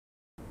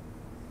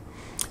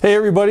Hey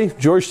everybody,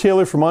 George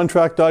Taylor from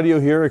Entracte Audio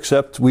here,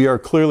 except we are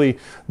clearly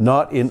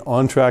not in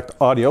Entracte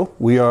Audio.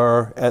 We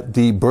are at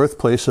the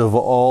birthplace of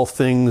all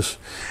things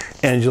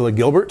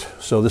Angela-Gilbert.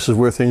 So this is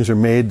where things are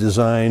made,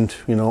 designed,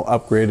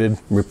 upgraded,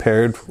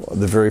 repaired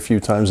the very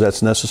few times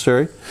that's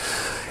necessary.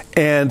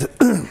 And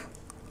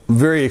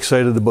very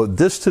excited about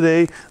this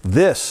today.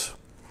 This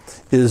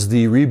is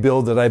the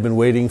rebuild that I've been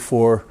waiting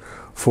for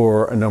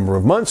a number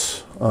of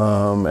months.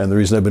 And the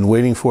reason I've been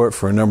waiting for it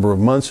for a number of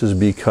months is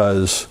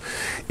because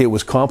it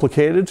was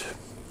complicated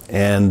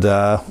and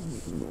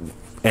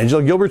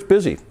Angela-Gilbert's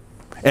busy.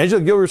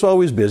 Angela-Gilbert's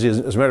always busy. As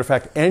a matter of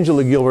fact,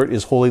 Angela-Gilbert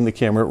is holding the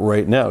camera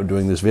right now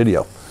doing this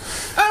video.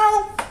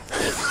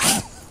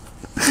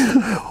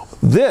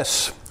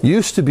 This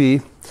used to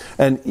be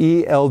an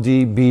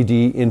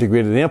ELD-BD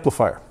integrated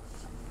amplifier.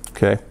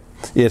 Okay,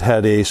 it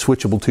had a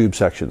switchable tube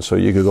section, so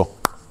you could go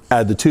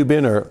add the tube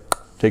in or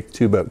take the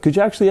tube out. Could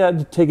you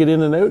actually take it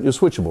in and out? It's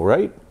switchable,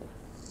 right?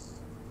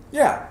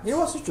 Yeah, it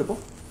was switchable.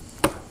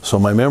 So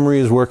my memory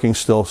is working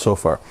still so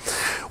far.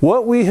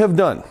 What we have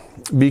done,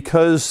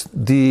 because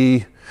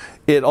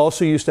it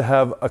also used to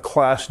have a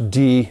Class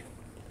D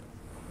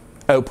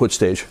output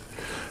stage,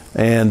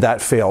 and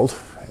that failed.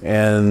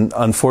 And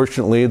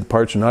unfortunately, the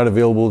parts are not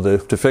available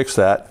to fix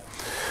that.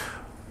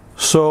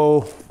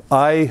 So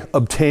I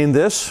obtained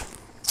this,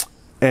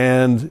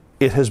 and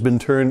it has been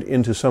turned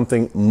into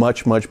something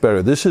much, much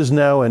better. This is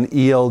now an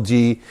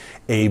ELD-AB.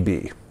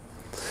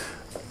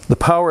 The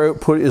power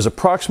output is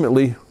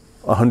approximately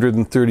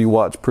 130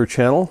 watts per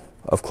channel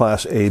of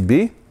Class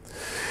AB.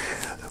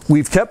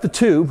 We've kept the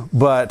tube,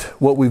 but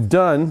what we've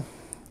done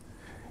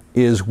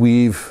is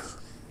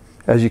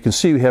as you can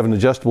see, we have an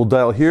adjustable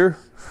dial here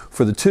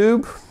for the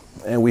tube,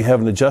 and we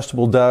have an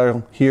adjustable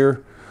dial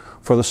here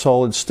for the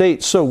solid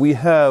state. So we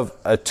have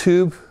a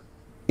tube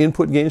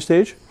input gain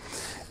stage,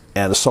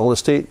 and a solid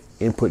state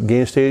input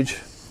gain stage,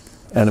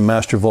 and a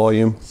master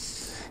volume,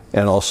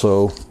 and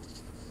also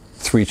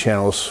 3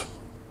 channels,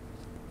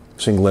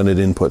 single-ended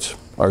inputs,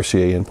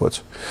 RCA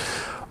inputs.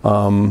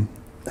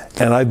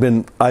 And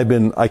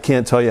I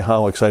can't tell you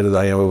how excited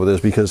I am over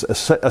this, because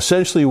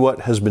essentially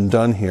what has been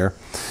done here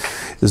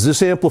is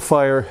this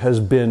amplifier has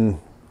been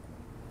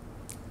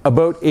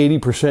about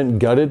 80%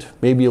 gutted,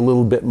 maybe a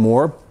little bit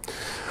more.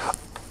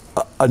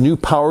 A new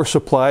power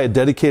supply, a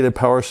dedicated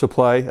power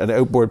supply, an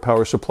outboard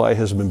power supply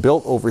has been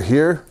built over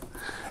here,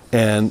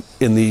 and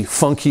in the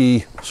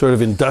funky sort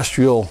of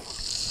industrial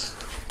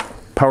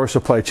power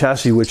supply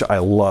chassis, which I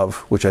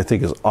love, which I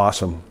think is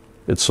awesome.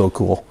 It's so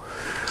cool.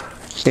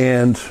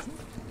 And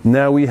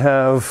now we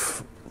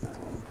have,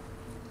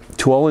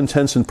 to all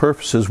intents and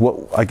purposes,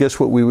 what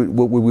we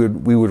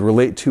would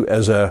relate to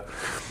as a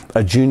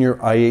junior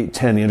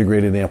i810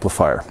 integrated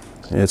amplifier.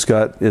 It's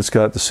got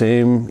the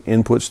same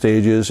input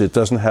stages. It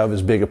doesn't have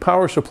as big a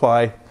power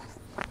supply,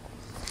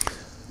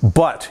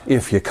 but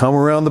if you come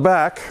around the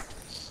back,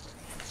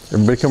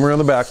 everybody come around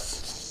the back,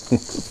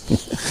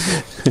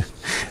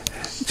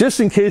 just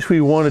in case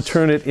we want to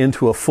turn it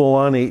into a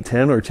full-on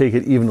 810 or take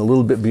it even a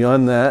little bit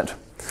beyond that,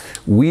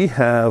 we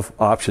have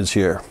options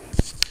here.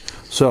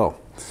 So,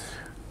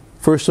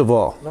 first of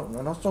all, no,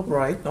 not so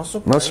bright, not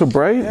so bright. Not so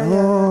bright? Yeah,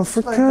 oh,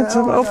 for God's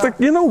sake!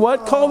 You know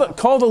what?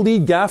 Call the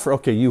lead gaffer.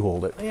 Okay, you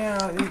hold it. Yeah.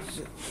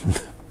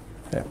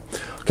 Yeah.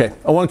 Okay,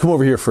 I want to come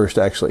over here first,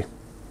 actually,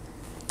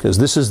 because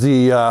this is the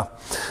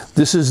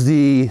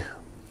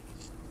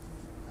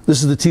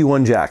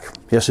T1 jack.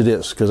 Yes, it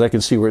is, because I can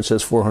see where it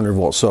says 400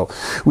 volts. So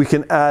we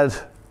can add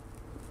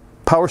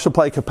power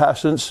supply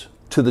capacitance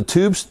to the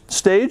tube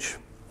stage.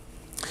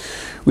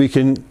 We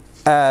can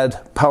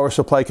add power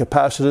supply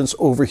capacitance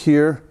over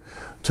here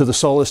to the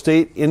solid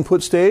state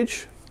input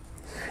stage,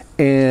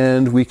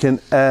 and we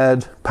can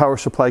add power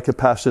supply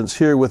capacitance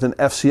here with an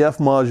FCF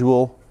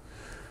module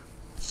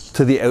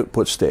to the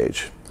output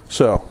stage.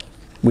 So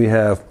we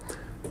have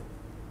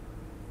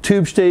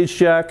tube stage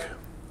jack,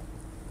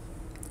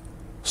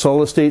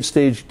 solid state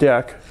stage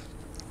jack,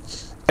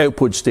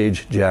 output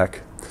stage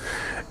jack.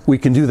 We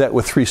can do that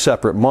with 3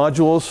 separate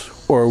modules,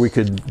 or we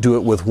could do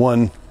it with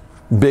one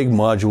big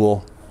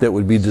module that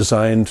would be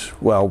designed,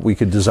 well, we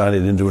could design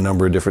it into a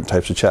number of different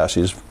types of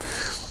chassis.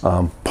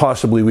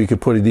 Possibly we could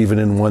put it even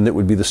in one that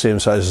would be the same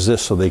size as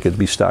this, so they could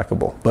be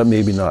stackable, but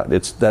maybe not.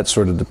 That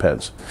sort of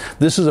depends.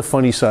 This is a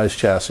funny size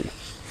chassis.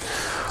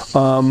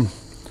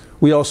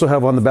 We also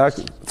have on the back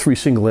 3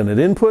 single-ended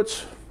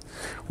inputs.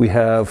 We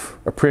have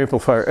a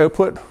preamplifier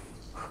output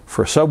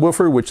for a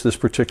subwoofer, which this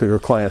particular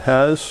client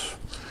has,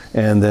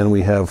 and then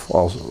we have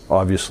also,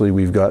 obviously,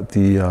 we've got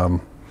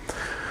the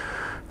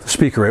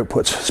speaker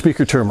outputs,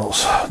 speaker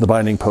terminals, the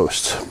binding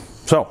posts.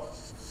 So,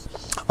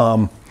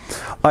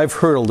 I've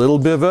heard a little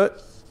bit of it.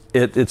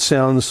 It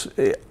sounds,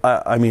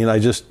 I mean,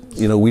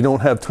 we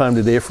don't have time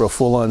today for a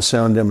full-on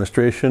sound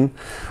demonstration.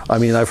 I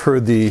mean, I've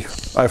heard the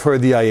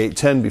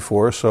i810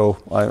 before, so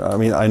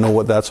I know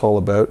what that's all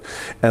about,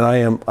 and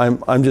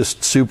I'm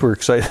just super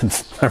excited.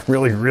 I'm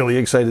really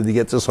excited to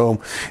get this home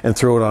and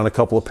throw it on a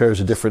couple of pairs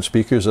of different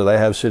speakers that I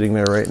have sitting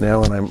there right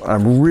now, and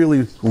I'm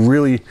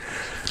really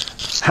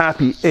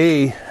happy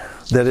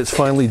that it's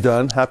finally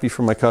done. Happy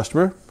for my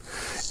customer.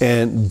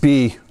 And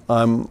B,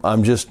 I'm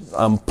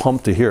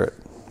pumped to hear it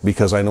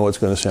because I know it's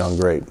going to sound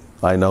great.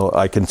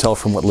 I can tell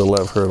from what little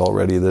I've heard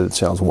already that it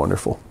sounds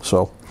wonderful.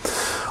 So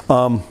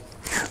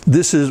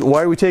this is,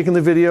 why are we taking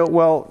the video?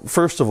 Well,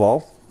 first of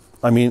all,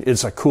 I mean,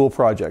 it's a cool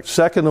project.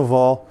 Second of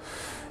all,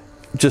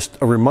 just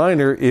a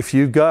reminder, if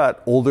you've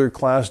got older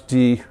Class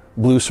D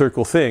blue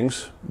circle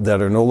things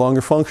that are no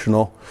longer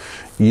functional,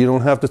 you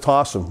don't have to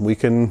toss them. We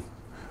can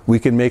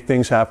make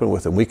things happen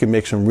with them. We can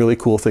make some really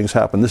cool things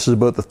happen. This is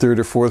about the third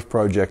or fourth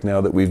project now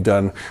that we've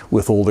done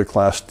with older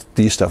Class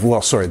D stuff.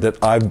 Well, sorry,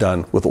 that I've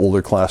done with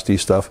older Class D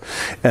stuff,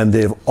 and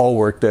they've all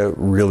worked out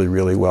really,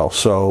 really well.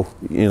 So,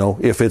 you know,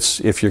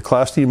 if your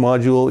Class D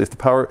module, if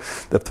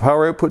the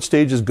power output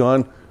stage is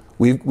gone,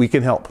 we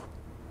can help.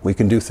 We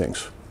can do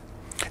things.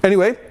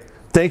 Anyway,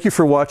 thank you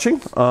for watching.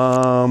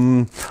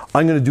 I'm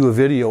going to do a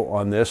video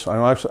on this.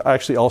 I'm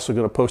actually also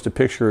going to post a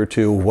picture or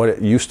two of what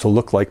it used to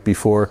look like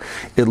before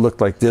it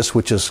looked like this,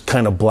 which is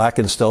kind of black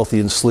and stealthy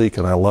and sleek,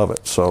 and I love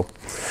it. So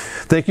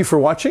thank you for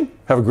watching.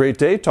 Have a great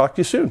day. Talk to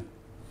you soon.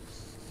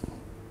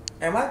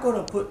 Am I going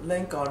to put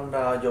link on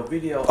your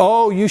video?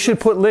 Oh, you should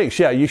put links.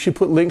 Yeah, you should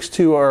put links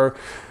to our...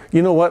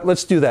 You know what?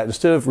 Let's do that.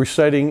 Instead of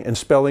reciting and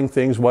spelling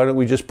things, why don't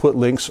we just put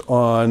links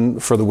on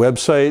for the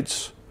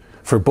websites,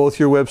 for both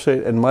your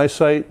website and my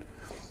site,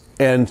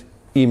 and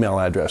email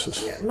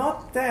addresses. Yeah,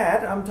 not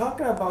that. I'm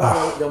talking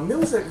about the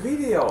music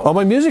video. Oh,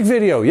 my music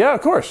video. Yeah,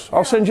 of course.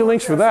 I'll send you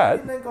links for that.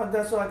 Send me link on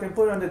that so I can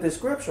put it on the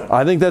description.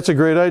 I think that's a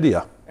great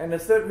idea. And the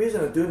third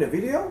reason of doing the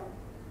video,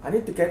 I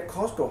need to get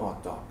Costco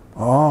hot dog.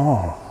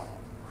 Oh.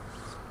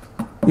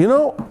 You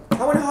know,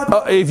 how many hot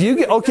dogs? If you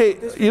get, okay,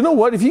 you know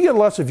what? If you get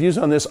lots of views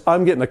on this,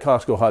 I'm getting a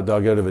Costco hot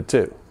dog out of it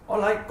too. All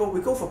right,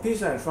 we go for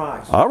pizza and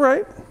fries. All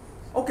right.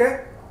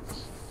 Okay.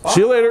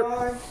 See you later.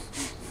 Bye.